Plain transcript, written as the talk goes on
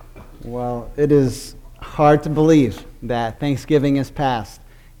Well, it is hard to believe that Thanksgiving is past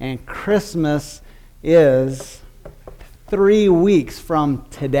and Christmas is 3 weeks from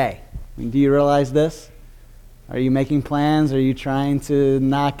today. Do you realize this? Are you making plans? Are you trying to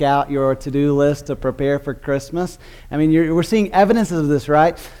knock out your to-do list to prepare for Christmas? I mean, we're seeing evidence of this,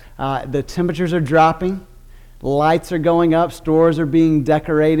 right? The temperatures are dropping, lights are going up, stores are being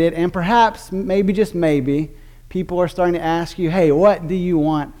decorated, and perhaps, maybe just maybe, people are starting to ask you, hey, what do you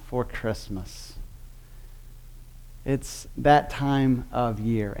want for Christmas? It's that time of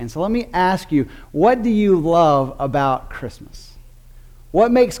year. And so let me ask you, what do you love about Christmas? What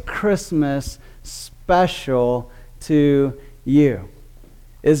makes Christmas special to you?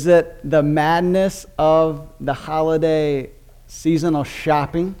 Is it the madness of the holiday seasonal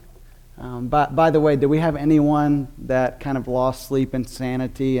shopping? By the way, do we have anyone that kind of lost sleep and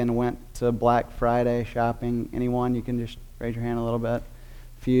sanity and went to Black Friday shopping? Anyone? You can just raise your hand a little bit.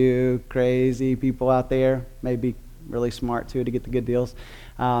 Few crazy people out there, maybe really smart too to get the good deals.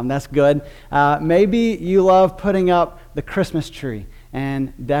 That's good. Maybe you love putting up the Christmas tree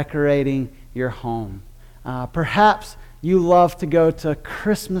and decorating your home. Perhaps you love to go to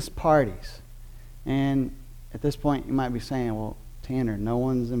Christmas parties. And at this point, you might be saying, well, Tanner, no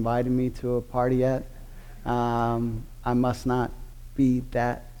one's invited me to a party yet. I must not be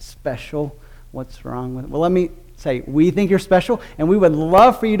that special. What's wrong with it? Well, let me say, we think you're special, and we would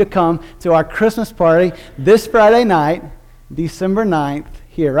love for you to come to our Christmas party this Friday night, December 9th,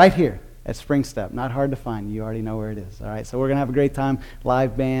 right here at Spring Step. Not hard to find. You already know where it is. All right, so we're going to have a great time.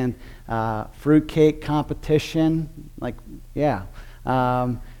 Live band, fruitcake competition.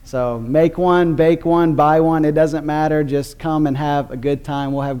 So make one, bake one, buy one. It doesn't matter. Just come and have a good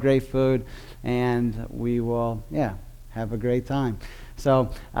time. We'll have great food, and we will, have a great time.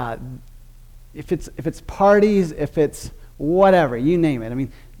 So if it's parties, if it's whatever, you name it. I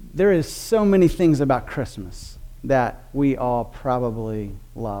mean, there is so many things about Christmas that we all probably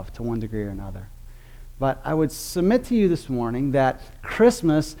love to one degree or another. But I would submit to you this morning that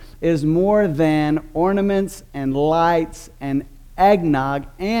Christmas is more than ornaments and lights and eggnog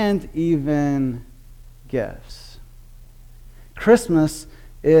and even gifts. Christmas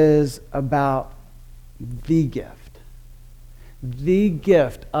is about the gift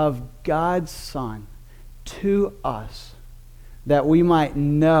of God's Son to us, that we might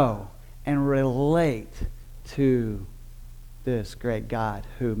know and relate to this great God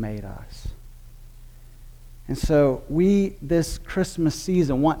who made us. And so we, this Christmas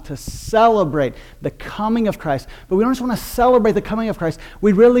season, want to celebrate the coming of Christ. But we don't just want to celebrate the coming of Christ.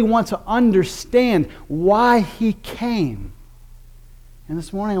 We really want to understand why He came. And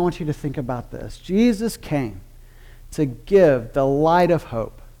this morning I want you to think about this. Jesus came to give the light of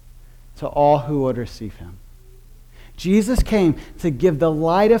hope to all who would receive Him. Jesus came to give the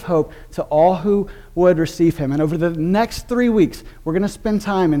light of hope to all who would receive Him. And over the next 3 weeks, we're going to spend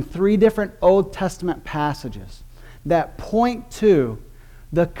time in 3 different Old Testament passages that point to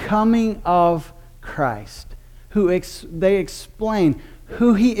the coming of Christ. They explain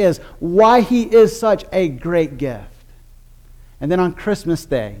who He is, why He is such a great gift. And then on Christmas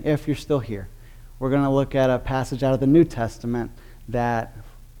Day, if you're still here, we're going to look at a passage out of the New Testament that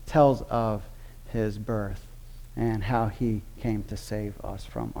tells of His birth and how He came to save us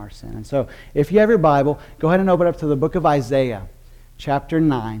from our sin. And so, if you have your Bible, go ahead and open up to the book of Isaiah, chapter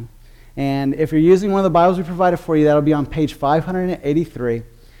 9. And if you're using one of the Bibles we provided for you, that'll be on page 583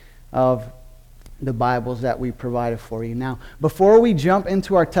 of the Bibles that we provided for you. Now, before we jump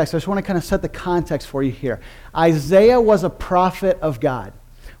into our text, I just want to kind of set the context for you here. Isaiah was a prophet of God,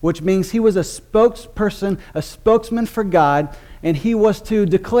 which means he was a spokesman for God, and he was to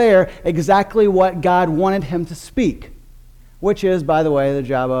declare exactly what God wanted him to speak, which is, by the way, the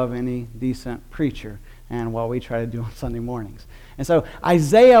job of any decent preacher and what we try to do on Sunday mornings. And so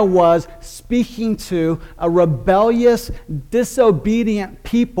Isaiah was speaking to a rebellious, disobedient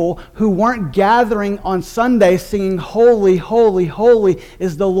people who weren't gathering on Sunday singing, "Holy, holy, holy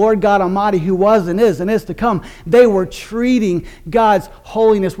is the Lord God Almighty who was and is to come." They were treating God's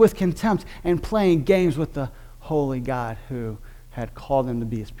holiness with contempt and playing games with the holy God who had called them to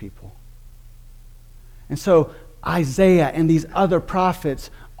be His people. And so Isaiah and these other prophets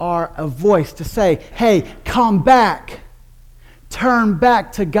are a voice to say, hey, come back. Turn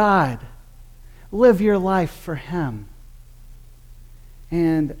back to God. Live your life for Him.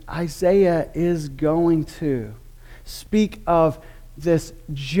 And Isaiah is going to speak of this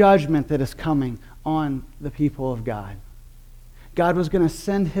judgment that is coming on the people of God. God was going to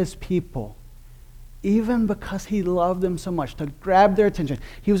send His people, even because He loved them so much, to grab their attention.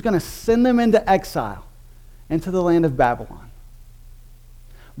 He was going to send them into exile, into the land of Babylon.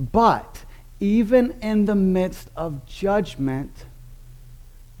 But even in the midst of judgment,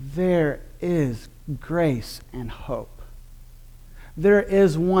 there is grace and hope. There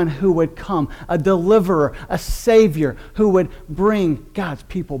is one who would come, a deliverer, a savior, who would bring God's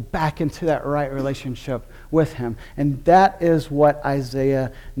people back into that right relationship with him. And that is what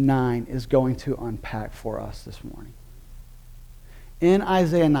Isaiah 9 is going to unpack for us this morning. In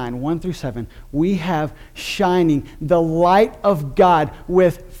Isaiah 9, 1 through 7, we have shining the light of God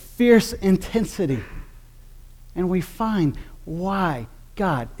with fierce intensity. And we find why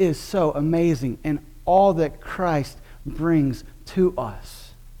God is so amazing and all that Christ brings to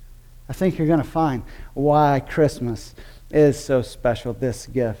us. I think you're going to find why Christmas is so special, this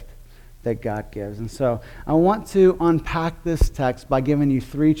gift that God gives. And so I want to unpack this text by giving you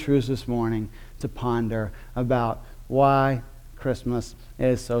 3 truths this morning to ponder about why Christmas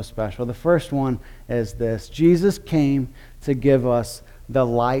is so special. The first one is this: Jesus came to give us the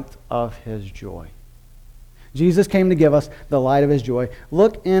light of his joy. Jesus came to give us the light of his joy.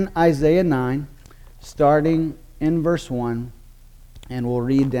 Look in Isaiah 9, starting in verse 1, and we'll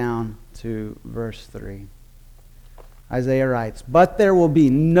read down to verse 3. Isaiah writes, "But there will be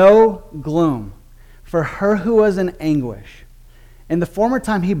no gloom for her who was in anguish. In the former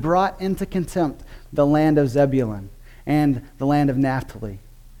time he brought into contempt the land of Zebulun and the land of Naphtali.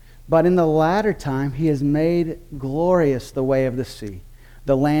 But in the latter time he has made glorious the way of the sea,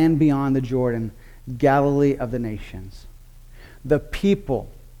 the land beyond the Jordan, Galilee of the nations. The people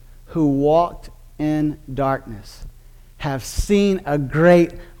who walked in darkness have seen a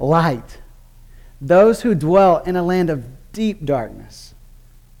great light. Those who dwell in a land of deep darkness,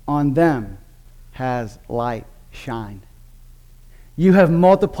 on them has light shined. You have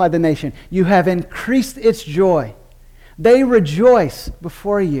multiplied the nation. You have increased its joy. They rejoice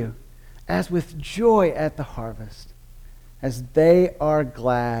before you as with joy at the harvest, as they are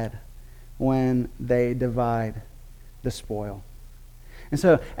glad when they divide the spoil." And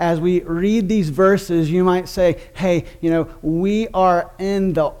so as we read these verses, you might say, hey, we are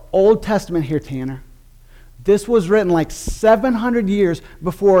in the Old Testament here, Tanner. This was written like 700 years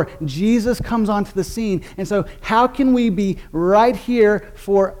before Jesus comes onto the scene. And so how can we be right here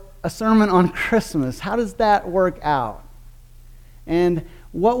for a sermon on Christmas? How does that work out? And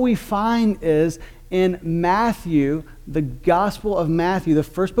what we find is in Matthew, the Gospel of Matthew, the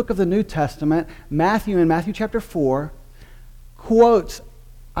first book of the New Testament, Matthew in Matthew chapter 4, quotes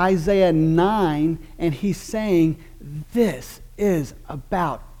Isaiah 9, and he's saying this is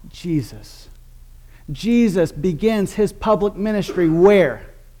about Jesus. Jesus begins his public ministry where?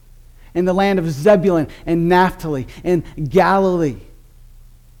 In the land of Zebulun and Naphtali, in Galilee.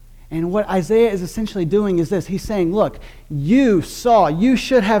 And what Isaiah is essentially doing is this. He's saying, look, you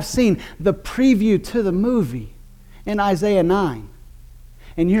should have seen the preview to the movie in Isaiah 9.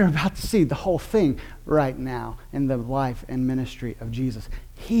 And you're about to see the whole thing right now in the life and ministry of Jesus.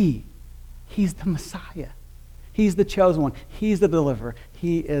 He's the Messiah. He's the chosen one. He's the deliverer.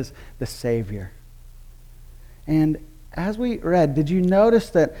 He is the Savior. And as we read, did you notice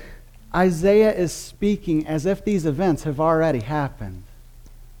that Isaiah is speaking as if these events have already happened?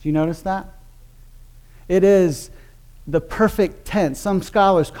 Do you notice that? It is the perfect tense. Some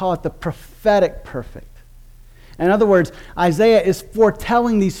scholars call it the prophetic perfect. In other words, Isaiah is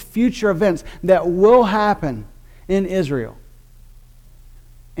foretelling these future events that will happen in Israel.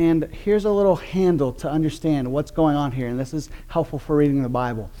 And here's a little handle to understand what's going on here, and this is helpful for reading the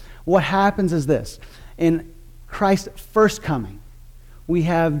Bible. What happens is this. In Christ's first coming, we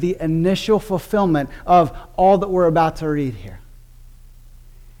have the initial fulfillment of all that we're about to read here.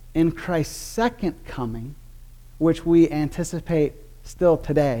 In Christ's second coming, which we anticipate still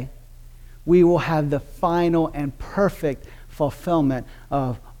today, we will have the final and perfect fulfillment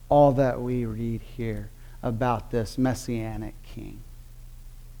of all that we read here about this Messianic King.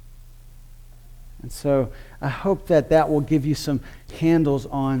 And so I hope that will give you some handles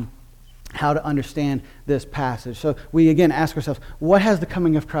on how to understand this passage. So we again ask ourselves, what has the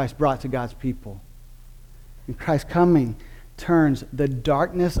coming of Christ brought to God's people? And Christ's coming turns the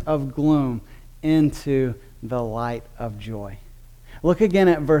darkness of gloom into the light of joy. Look again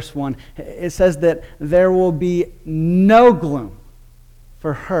at verse 1. It says that there will be no gloom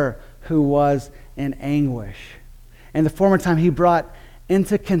for her who was in anguish. In the former time he brought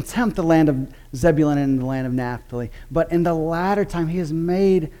into contempt the land of Zebulun and the land of Naphtali. But in the latter time he has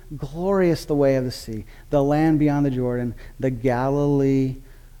made glorious the way of the sea, the land beyond the Jordan, the Galilee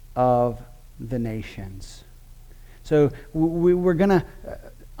of the nations. So we're going to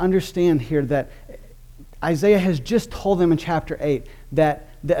understand here that Isaiah has just told them in chapter 8 that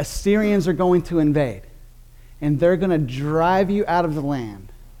the Assyrians are going to invade. And they're going to drive you out of the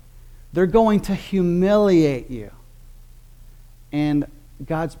land. They're going to humiliate you. And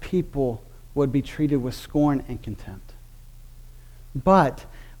God's people would be treated with scorn and contempt. But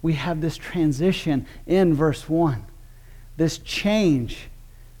we have this transition in verse 1. This change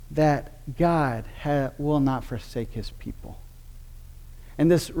that God will not forsake his people. And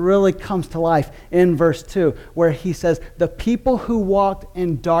this really comes to life in verse 2, where he says, the people who walked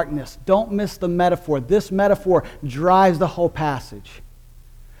in darkness, don't miss the metaphor. This metaphor drives the whole passage.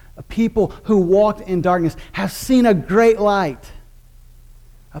 A people who walked in darkness have seen a great light.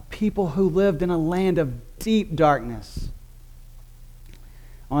 A people who lived in a land of deep darkness,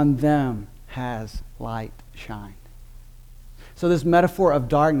 on them has light shined. So this metaphor of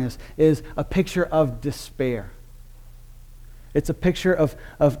darkness is a picture of despair. It's a picture of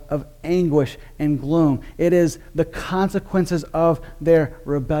anguish and gloom. It is the consequences of their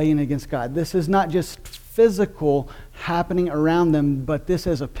rebellion against God. This is not just physical happening around them, but this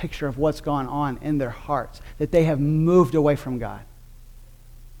is a picture of what's gone on in their hearts, that they have moved away from God.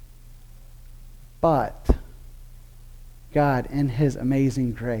 But God, in his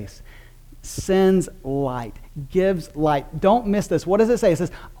amazing grace, sends light, gives light. Don't miss this. What does it say? It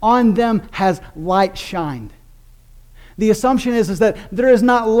says, on them has light shined. The assumption is that there is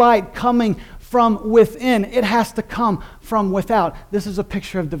not light coming from within. It has to come from without. This is a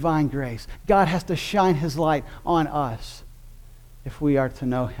picture of divine grace. God has to shine his light on us if we are to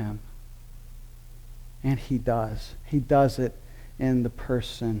know him. And he does. He does it in the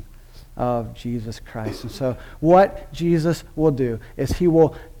person of Jesus Christ. And so what Jesus will do is he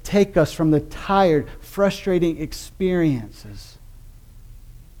will take us from the tired, frustrating experiences,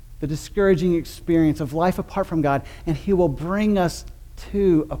 the discouraging experience of life apart from God, and he will bring us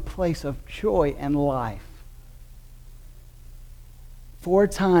to a place of joy and life. 4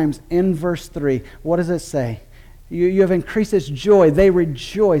 times in verse 3, what does it say? You have increased its joy. They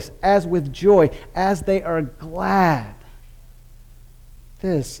rejoice as with joy, as they are glad.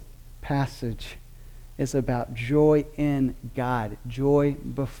 This passage is about joy in God, joy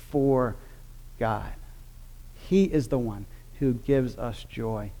before God. He is the one who gives us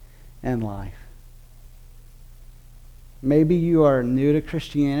joy and life. Maybe you are new to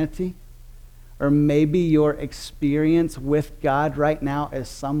Christianity, or maybe your experience with God right now is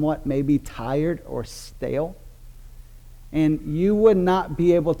somewhat maybe tired or stale, and you would not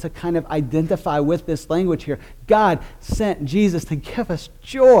be able to kind of identify with this language here. God sent Jesus to give us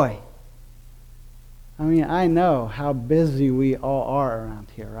joy. I mean, I know how busy we all are around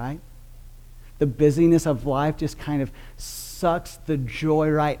here, right? The busyness of life just kind of sucks the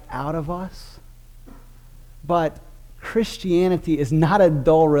joy right out of us. But Christianity is not a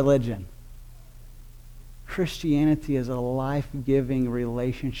dull religion. Christianity is a life-giving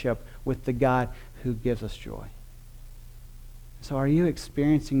relationship with the God who gives us joy. So are you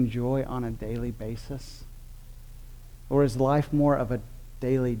experiencing joy on a daily basis? Or is life more of a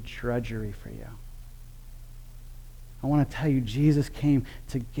daily drudgery for you? I want to tell you, Jesus came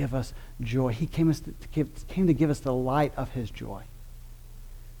to give us joy. He came to give us the light of his joy.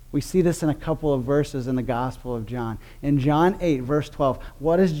 We see this in a couple of verses in the Gospel of John. In John 8, verse 12,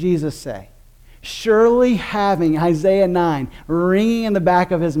 what does Jesus say? Surely having Isaiah 9 ringing in the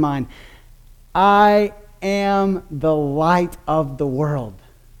back of his mind, I am the light of the world.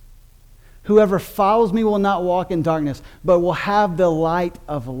 Whoever follows me will not walk in darkness, but will have the light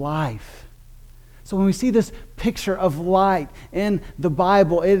of life. So when we see this picture of light in the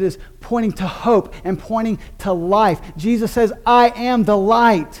Bible, it is pointing to hope and pointing to life. Jesus says, I am the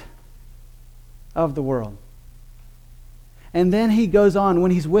light of the world. And then he goes on,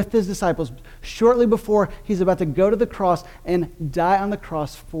 when he's with his disciples, shortly before he's about to go to the cross and die on the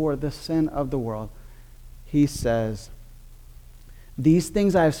cross for the sin of the world, he says, these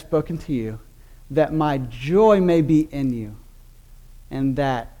things I have spoken to you, that my joy may be in you, and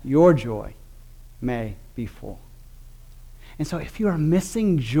that your joy may be full. And so if you are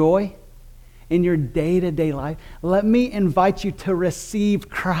missing joy in your day-to-day life, let me invite you to receive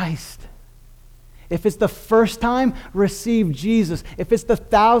Christ. If it's the first time, receive Jesus. If it's the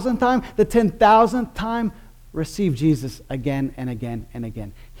 1,000th time, the 10,000th time, receive Jesus again and again and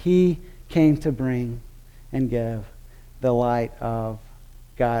again. He came to bring and give the light of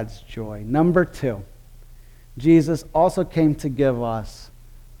God's joy. Number 2, Jesus also came to give us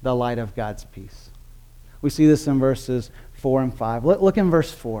the light of God's peace. We see this in verses 4 and 5. Look in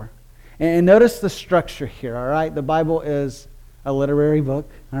verse 4. And notice the structure here, all right? The Bible is a literary book,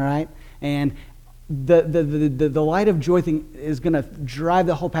 all right? And the light of joy thing is going to drive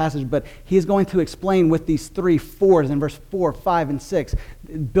the whole passage, but he's going to explain with these 3 4s in verse 4, 5, and 6,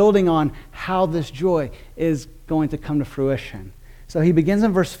 building on how this joy is going to come to fruition. So he begins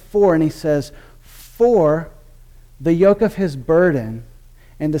in verse 4 and he says, "For the yoke of his burden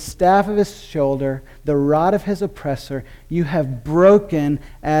and the staff of his shoulder, the rod of his oppressor, you have broken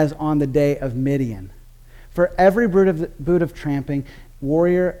as on the day of Midian. For every boot of tramping,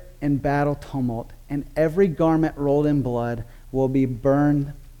 warrior in battle tumult, and every garment rolled in blood will be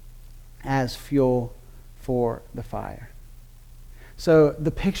burned as fuel for the fire." So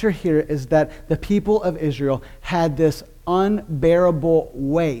the picture here is that the people of Israel had this unbearable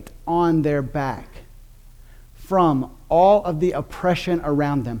weight on their back from all of the oppression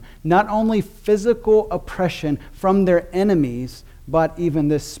around them. Not only physical oppression from their enemies, but even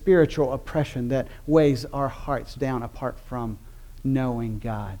this spiritual oppression that weighs our hearts down apart from knowing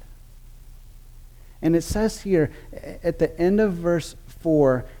God. And it says here at the end of verse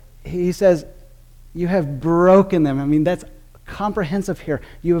 4, he says, you have broken them. I mean, that's comprehensive here.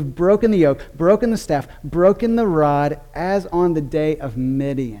 You have broken the yoke, broken the staff, broken the rod, as on the day of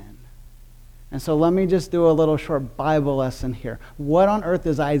Midian. And so let me just do a little short Bible lesson here. What on earth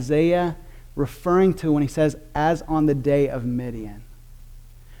is Isaiah referring to when he says, as on the day of Midian?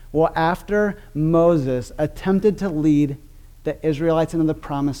 Well, after Moses attempted to lead the Israelites into the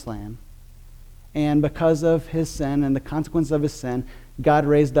promised land, and because of his sin and the consequence of his sin, God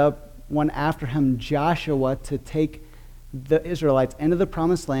raised up one after him, Joshua, to take the Israelites into the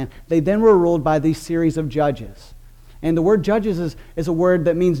promised land. They then were ruled by these series of judges. And the word judges is a word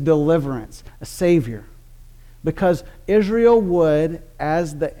that means deliverance, a savior. Because Israel would,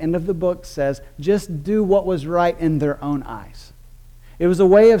 as the end of the book says, just do what was right in their own eyes. It was a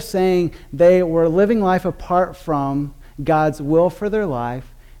way of saying they were living life apart from God's will for their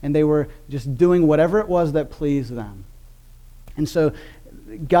life, and they were just doing whatever it was that pleased them. And so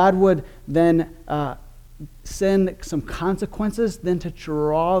God would then send some consequences then to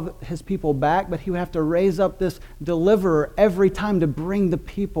draw his people back, but he would have to raise up this deliverer every time to bring the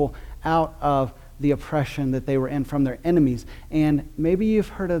people out of the oppression that they were in from their enemies. And maybe you've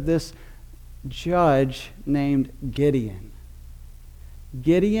heard of this judge named Gideon.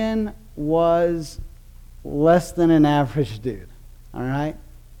 Gideon was less than an average dude, all right?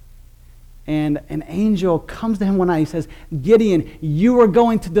 And an angel comes to him one night. He says, "Gideon, you are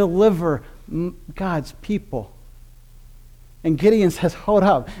going to deliver God's people." And Gideon says, "Hold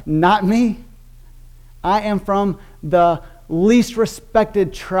up, not me. I am from the least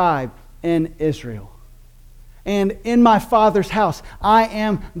respected tribe in Israel. And in my father's house, I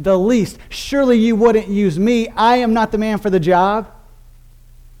am the least. Surely you wouldn't use me. I am not the man for the job."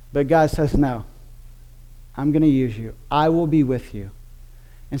 But God says, "No, I'm going to use you. I will be with you."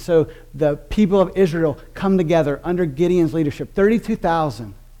 And so the people of Israel come together under Gideon's leadership,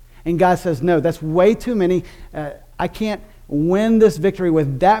 32,000. And God says, "No, that's way too many. I can't win this victory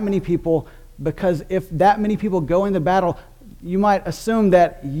with that many people, because if that many people go into battle, you might assume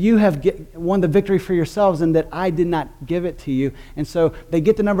that you have won the victory for yourselves and that I did not give it to you." And so they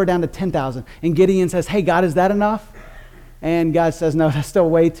get the number down to 10,000. And Gideon says, "Hey, God, is that enough?" And God says, "No, that's still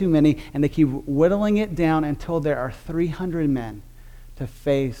way too many." And they keep whittling it down until there are 300 men to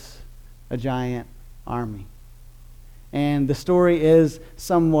face a giant army. And the story is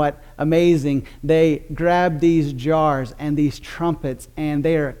somewhat amazing. They grab these jars and these trumpets, and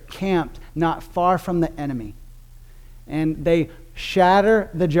they are camped not far from the enemy. And they shatter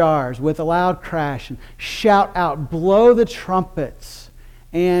the jars with a loud crash and shout out, blow the trumpets.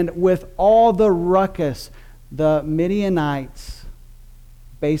 And with all the ruckus, the Midianites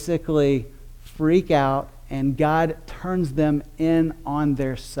basically freak out, and God turns them in on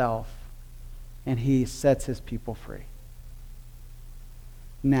their self, and he sets his people free.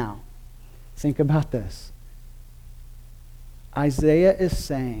 Now, think about this. Isaiah is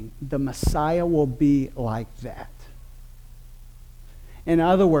saying the Messiah will be like that. In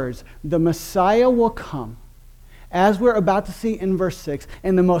other words, the Messiah will come, as we're about to see in verse 6,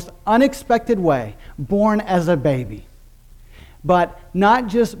 in the most unexpected way, born as a baby. But not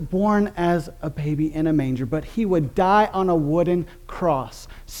just born as a baby in a manger, but he would die on a wooden cross,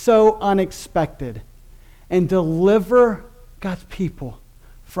 so unexpected, and deliver God's people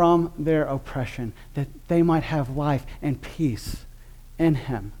from their oppression, that they might have life and peace in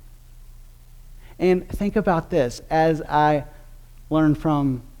him. And think about this, as I learned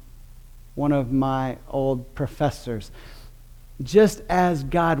from one of my old professors. Just as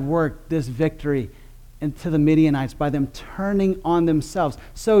God worked this victory into the Midianites by them turning on themselves,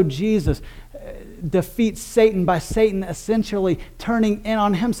 so Jesus defeats Satan by Satan essentially turning in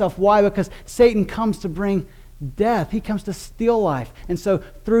on himself. Why? Because Satan comes to bring death. He comes to steal life. And so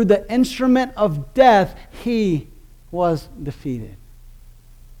through the instrument of death, he was defeated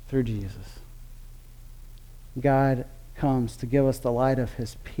through Jesus. God comes to give us the light of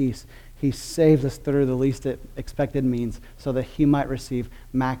his peace. He saves us through the least expected means so that he might receive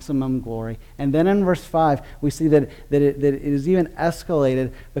maximum glory. And then in verse 5, we see that it is even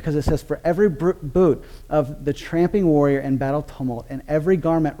escalated because it says, for every boot of the tramping warrior in battle tumult and every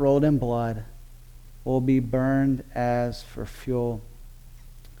garment rolled in blood will be burned as for fuel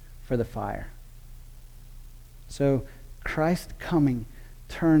for the fire. So Christ coming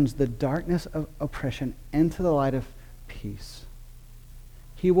turns the darkness of oppression into the light of peace.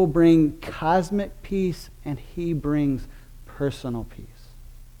 He will bring cosmic peace, and he brings personal peace.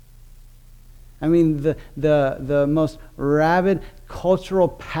 I mean, the most rabid cultural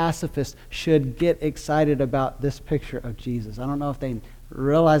pacifist should get excited about this picture of Jesus. I don't know if they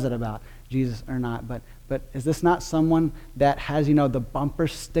realize it about Jesus or not, but is this not someone that has, the bumper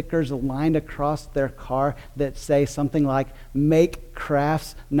stickers lined across their car that say something like, "Make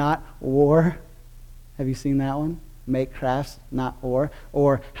crafts, not war"? Have you seen that one? Make crafts, not war.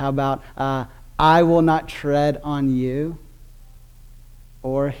 Or how about, "I will not tread on you"?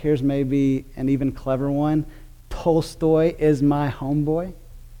 Or here's maybe an even clever one, "Tolstoy is my homeboy."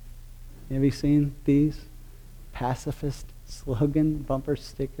 Have you seen these pacifist slogan bumper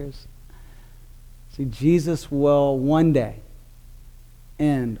stickers? See, Jesus will one day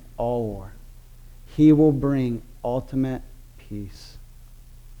end all war. He will bring ultimate peace.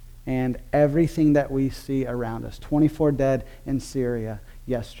 And everything that we see around us, 24 dead in Syria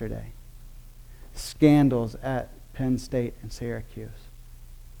yesterday, scandals at Penn State and Syracuse,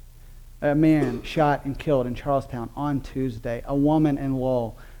 a man shot and killed in Charlestown on Tuesday, a woman in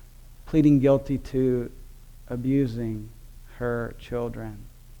Lowell pleading guilty to abusing her children.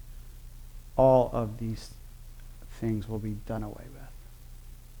 All of these things will be done away with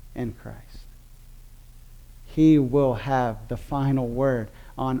in Christ. He will have the final word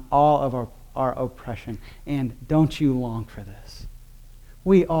on all of our oppression. And don't you long for this?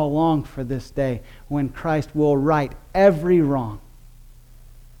 We all long for this day when Christ will right every wrong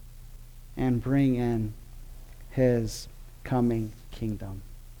and bring in his coming kingdom.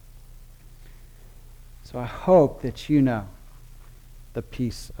 So I hope that you know the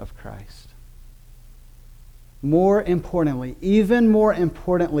peace of Christ. More importantly, even more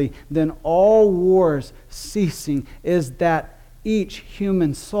importantly than all wars ceasing, is that each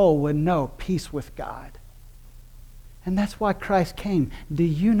human soul would know peace with God. And that's why Christ came. Do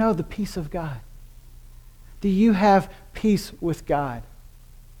you know the peace of God? Do you have peace with God?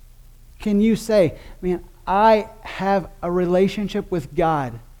 Can you say, "Man, I have a relationship with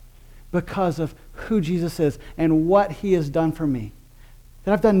God because of who Jesus is and what he has done for me?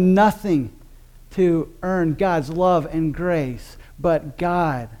 That I've done nothing to earn God's love and grace, but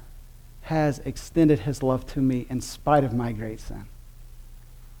God has extended his love to me in spite of my great sin."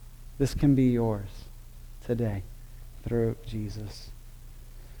 This can be yours today through Jesus.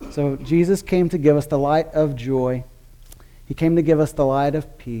 So Jesus came to give us the light of joy. He came to give us the light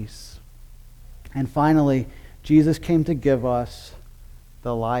of peace. And finally, Jesus came to give us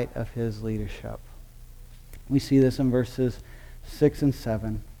the light of his leadership. We see this in verses 6 and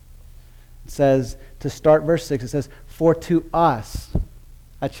 7. It says, to start verse 6, it says, "For to us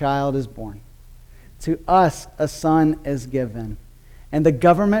a child is born. To us a son is given. And the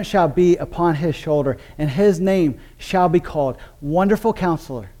government shall be upon his shoulder, and his name shall be called Wonderful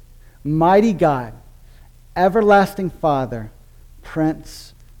Counselor, Mighty God, Everlasting Father,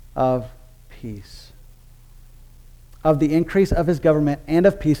 Prince of Peace. Of the increase of his government and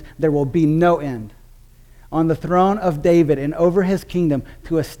of peace there will be no end. On the throne of David and over his kingdom,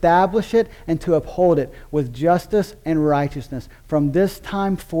 to establish it and to uphold it with justice and righteousness from this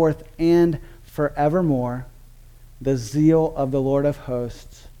time forth and forevermore. The zeal of the Lord of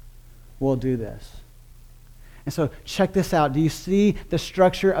hosts will do this." And so check this out. Do you see the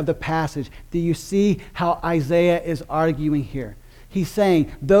structure of the passage? Do you see how Isaiah is arguing here? He's saying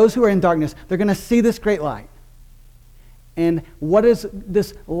those who are in darkness, they're going to see this great light. And what is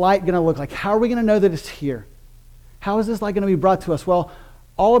this light going to look like? How are we going to know that it's here? How is this light going to be brought to us? Well,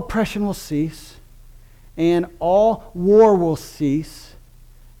 all oppression will cease, and all war will cease.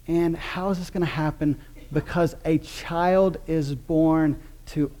 And how is this going to happen? Because a child is born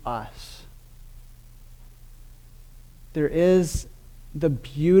to us. There is the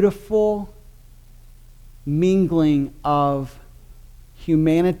beautiful mingling of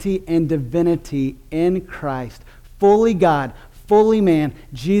humanity and divinity in Christ. Fully God, fully man.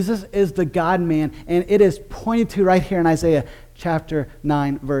 Jesus is the God-man, and it is pointed to right here in Isaiah chapter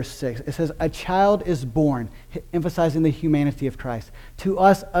 9, verse 6. It says, "A child is born," emphasizing the humanity of Christ. "To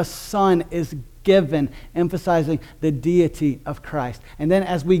us a son is given, emphasizing the deity of Christ. And then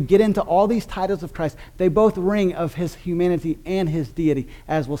as we get into all these titles of Christ, they both ring of his humanity and his deity,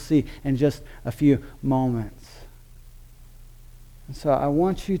 as we'll see in just a few moments. And so I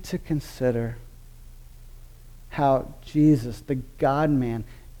want you to consider how Jesus, the God-man,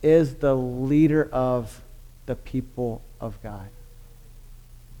 is the leader of the people of God.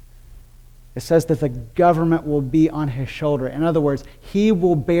 It says that the government will be on his shoulder. In other words, he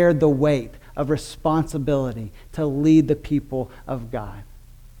will bear the weight of responsibility to lead the people of God.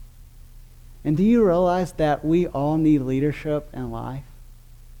 And do you realize that we all need leadership in life?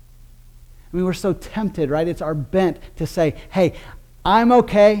 I mean, we're so tempted, right? It's our bent to say, hey, I'm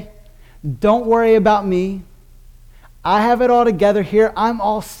okay. Don't worry about me. I have it all together here. I'm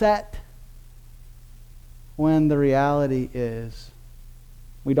all set. When the reality is,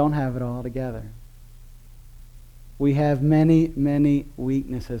 we don't have it all together. We have many, many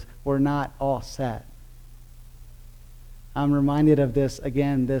weaknesses. We're not all set. I'm reminded of this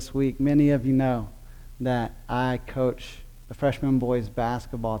again this week. Many of you know that I coach the freshman boys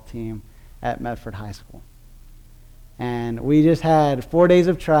basketball team at Medford High School. And we just had 4 days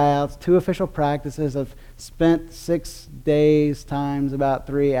of tryouts, 2 official practices. I've spent 6 days times about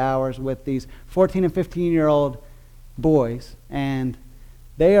 3 hours with these 14 and 15-year-old boys. And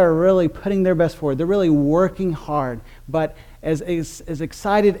they are really putting their best forward. They're really working hard. But as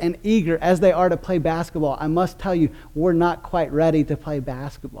excited and eager as they are to play basketball, I must tell you, we're not quite ready to play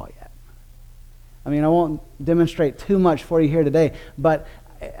basketball yet. I mean, I won't demonstrate too much for you here today, but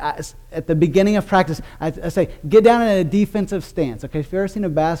at the beginning of practice, I say, get down in a defensive stance. Okay, if you've ever seen a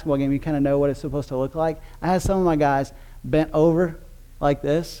basketball game, you kind of know what it's supposed to look like. I had some of my guys bent over like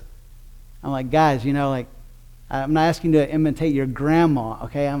this. I'm like, guys, I'm not asking you to imitate your grandma,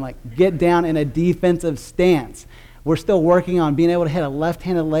 okay? I'm like, get down in a defensive stance. We're still working on being able to hit a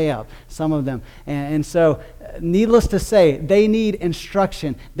left-handed layup, some of them. And so, needless to say, they need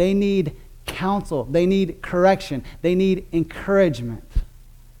instruction. They need counsel. They need correction. They need encouragement.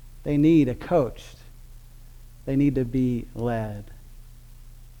 They need a coach. They need to be led.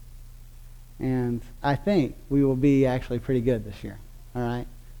 And I think we will be actually pretty good this year, all right?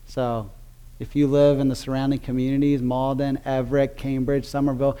 So if you live in the surrounding communities, Malden, Everett, Cambridge,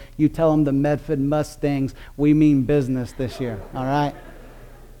 Somerville, you tell them the Medford Mustangs, we mean business this year, all right?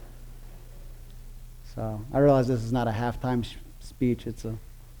 So I realize this is not a halftime speech. It's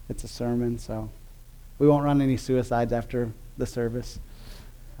a sermon, so we won't run any suicides after the service.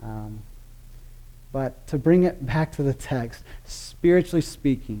 But to bring it back to the text, spiritually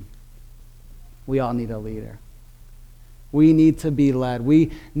speaking, we all need a leader. We need to be led.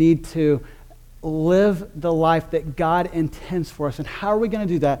 We need to live the life that God intends for us. And how are we going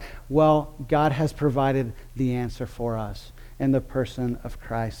to do that? Well, God has provided the answer for us in the person of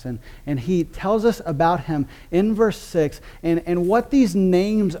Christ. And he tells us about him in verse 6. And what these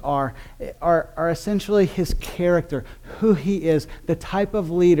names are essentially his character, who he is, the type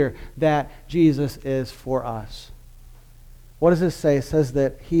of leader that Jesus is for us. What does it say? It says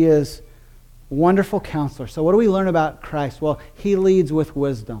that he is wonderful counselor. So what do we learn about Christ? Well, he leads with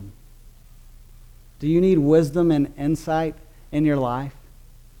wisdom. Do you need wisdom and insight in your life?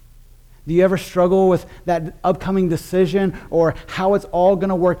 Do you ever struggle with that upcoming decision or how it's all going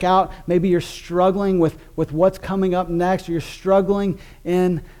to work out? Maybe you're struggling with what's coming up next, or you're struggling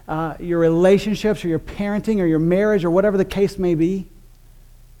in your relationships or your parenting or your marriage or whatever the case may be.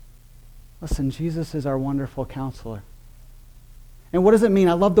 Listen, Jesus is our wonderful counselor. And what does it mean?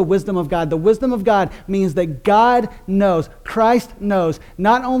 I love the wisdom of God. The wisdom of God means that God knows, Christ knows,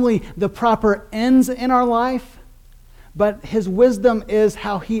 not only the proper ends in our life, but his wisdom is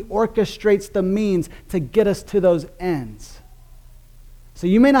how he orchestrates the means to get us to those ends. So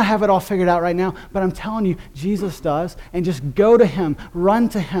you may not have it all figured out right now, but I'm telling you, Jesus does. And just go to him, run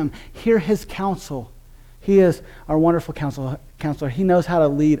to him, hear his counsel. He is our wonderful counselor. He knows how to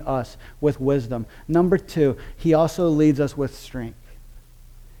lead us with wisdom. Number 2, he also leads us with strength.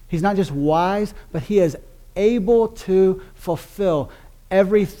 He's not just wise, but he is able to fulfill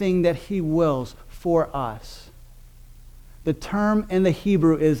everything that he wills for us. The term in the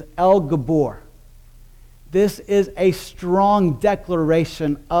Hebrew is El Gabor. This is a strong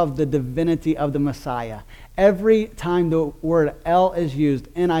declaration of the divinity of the Messiah. Every time the word El is used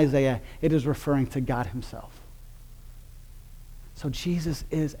in Isaiah, it is referring to God himself. So Jesus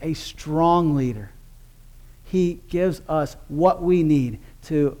is a strong leader. He gives us what we need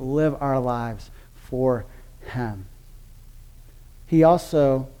to live our lives for him. He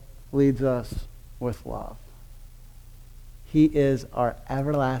also leads us with love. He is our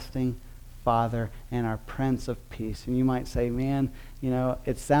everlasting Father and our Prince of Peace. And you might say, man,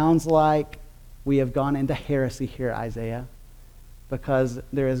 it sounds like we have gone into heresy here, Isaiah, because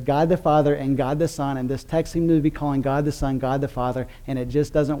there is God the Father and God the Son, and this text seems to be calling God the Son, God the Father, and it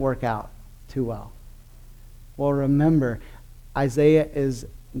just doesn't work out too well. Well, remember, Isaiah is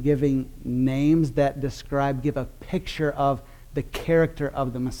giving names that give a picture of the character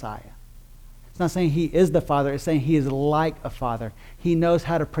of the Messiah. It's not saying he is the Father, it's saying he is like a father. He knows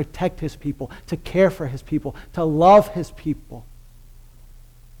how to protect his people, to care for his people, to love his people.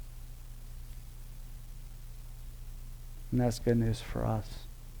 And that's good news for us.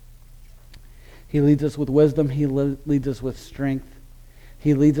 He leads us with wisdom, he leads us with strength,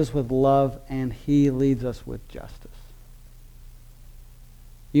 he leads us with love, and he leads us with justice.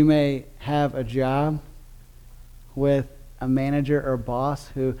 You may have a job with a manager or boss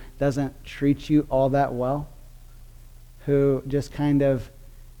who doesn't treat you all that well, who just kind of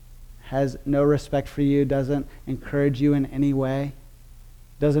has no respect for you, doesn't encourage you in any way,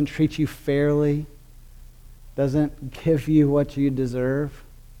 doesn't treat you fairly, doesn't give you what you deserve.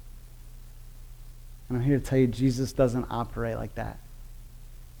 And I'm here to tell you, Jesus doesn't operate like that.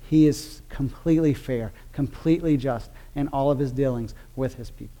 He is completely fair, completely just in all of his dealings with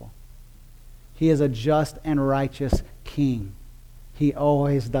his people. He is a just and righteous king. He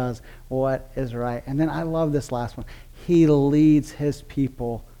always does what is right. And then I love this last one. He leads his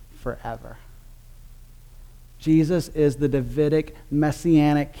people forever. Jesus is the Davidic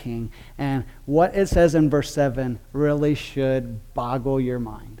messianic king. And what it says in verse 7 really should boggle your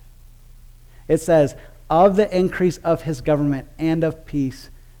mind. It says, of the increase of his government and of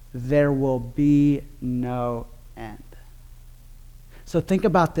peace, there will be no end. So think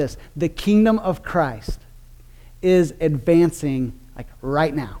about this. The kingdom of Christ is advancing like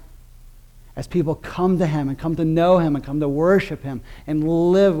right now. As people come to him and come to know him and come to worship him and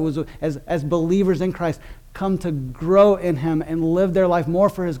live as believers in Christ, come to grow in him and live their life more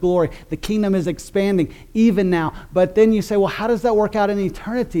for his glory. The kingdom is expanding even now. But then you say, well, how does that work out in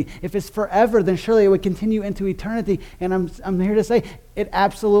eternity? If it's forever, then surely it would continue into eternity. And I'm here to say it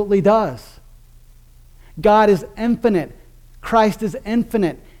absolutely does. God is infinite. Christ is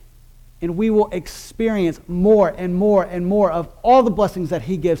infinite. And we will experience more and more and more of all the blessings that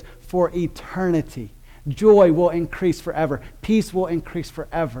he gives for eternity. Joy will increase forever. Peace will increase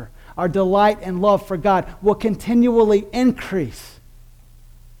forever. Our delight and love for God will continually increase.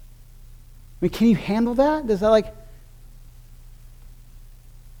 I mean, can you handle that? Does that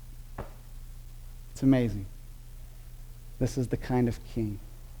It's amazing. This is the kind of king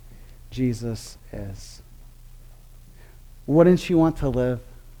Jesus is. Wouldn't you want to live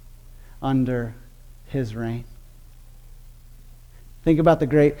under his reign? Think about the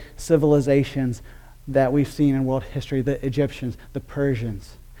great civilizations that we've seen in world history, the Egyptians, the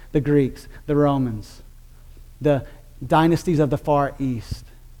Persians, the Greeks, the Romans, the dynasties of the Far East,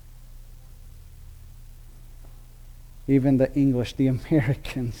 even the English, the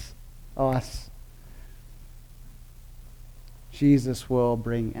Americans, us. Jesus will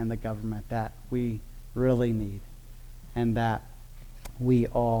bring in the government that we really need and that we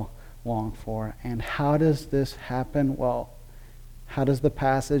all long for. And how does this happen? Well, how does the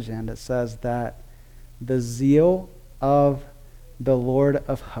passage end? It says that the zeal of the Lord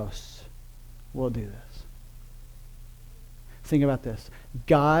of hosts will do this. Think about this.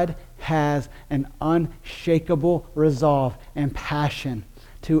 God has an unshakable resolve and passion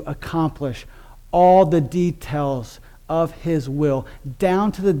to accomplish all the details of his will,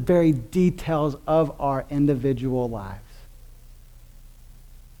 down to the very details of our individual lives.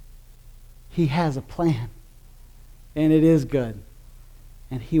 He has a plan, and it is good,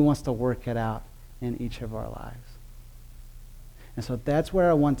 and he wants to work it out in each of our lives. And so that's where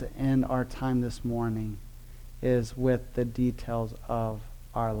I want to end our time this morning, is with the details of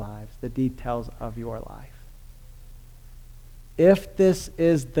our lives, the details of your life. If this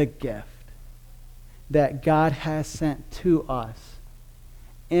is the gift that God has sent to us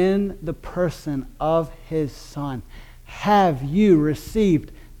in the person of his Son, have you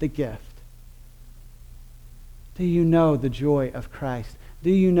received the gift? Do you know the joy of Christ? Do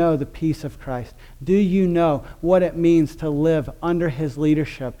you know the peace of Christ? Do you know what it means to live under his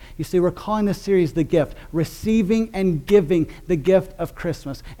leadership? You see, we're calling this series The Gift, receiving and giving the gift of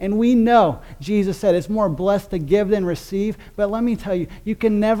Christmas. And we know, Jesus said, it's more blessed to give than receive. But let me tell you, you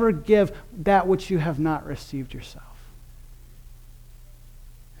can never give that which you have not received yourself.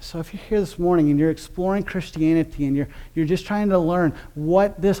 So if you're here this morning and you're exploring Christianity and you're just trying to learn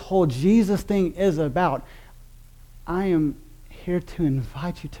what this whole Jesus thing is about, I am here to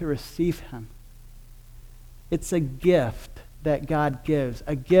invite you to receive him. It's a gift that God gives.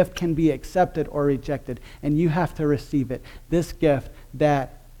 A gift can be accepted or rejected, and you have to receive it. This gift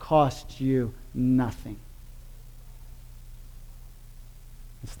that cost you nothing.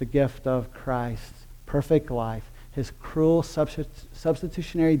 It's the gift of Christ's perfect life, his cruel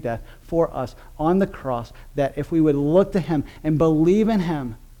substitutionary death for us on the cross, that if we would look to him and believe in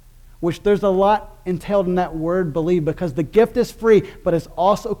him, which there's a lot entailed in that word believe, because the gift is free, but it's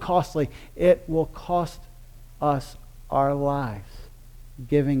also costly. It will cost us our lives,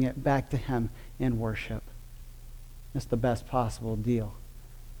 giving it back to him in worship. It's the best possible deal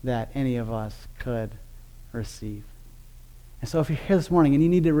that any of us could receive. And so if you're here this morning and you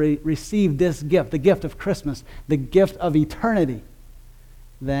need to receive this gift, the gift of Christmas, the gift of eternity,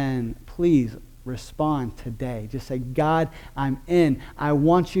 then please respond today. Just say, God, I'm in. I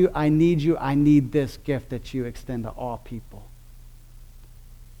want you. I need you. I need this gift that you extend to all people.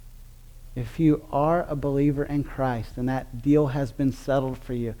 If you are a believer in Christ and that deal has been settled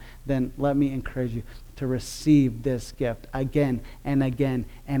for you, then let me encourage you to receive this gift again and again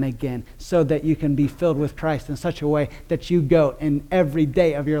and again, so that you can be filled with Christ in such a way that you go in every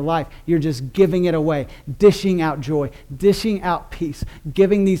day of your life, you're just giving it away, dishing out joy, dishing out peace,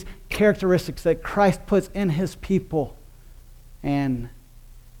 giving these characteristics that Christ puts in his people and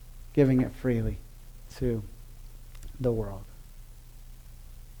giving it freely to the world.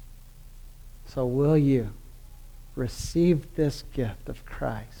 So will you receive this gift of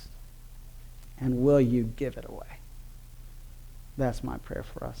Christ, and will you give it away? That's my prayer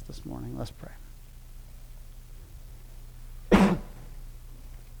for us this morning. Let's pray.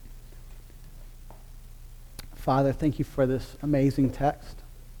 Father, thank you for this amazing text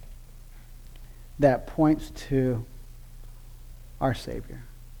that points to our Savior.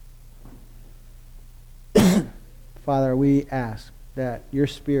 Father, we ask that your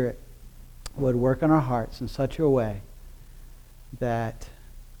Spirit would work on our hearts in such a way that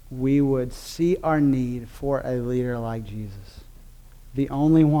we would see our need for a leader like Jesus, the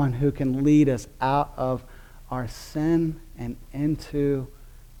only one who can lead us out of our sin and into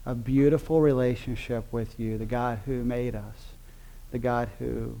a beautiful relationship with you, the God who made us, the God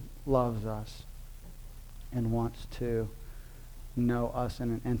who loves us and wants to know us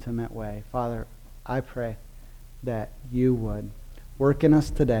in an intimate way. Father, I pray that you would work in us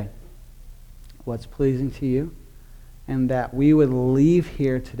today what's pleasing to you, and that we would leave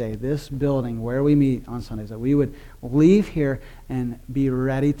here today, this building where we meet on Sundays, that we would leave here and be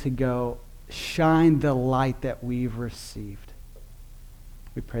ready to go shine the light that we've received.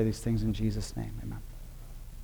 We pray these things in Jesus' name. Amen.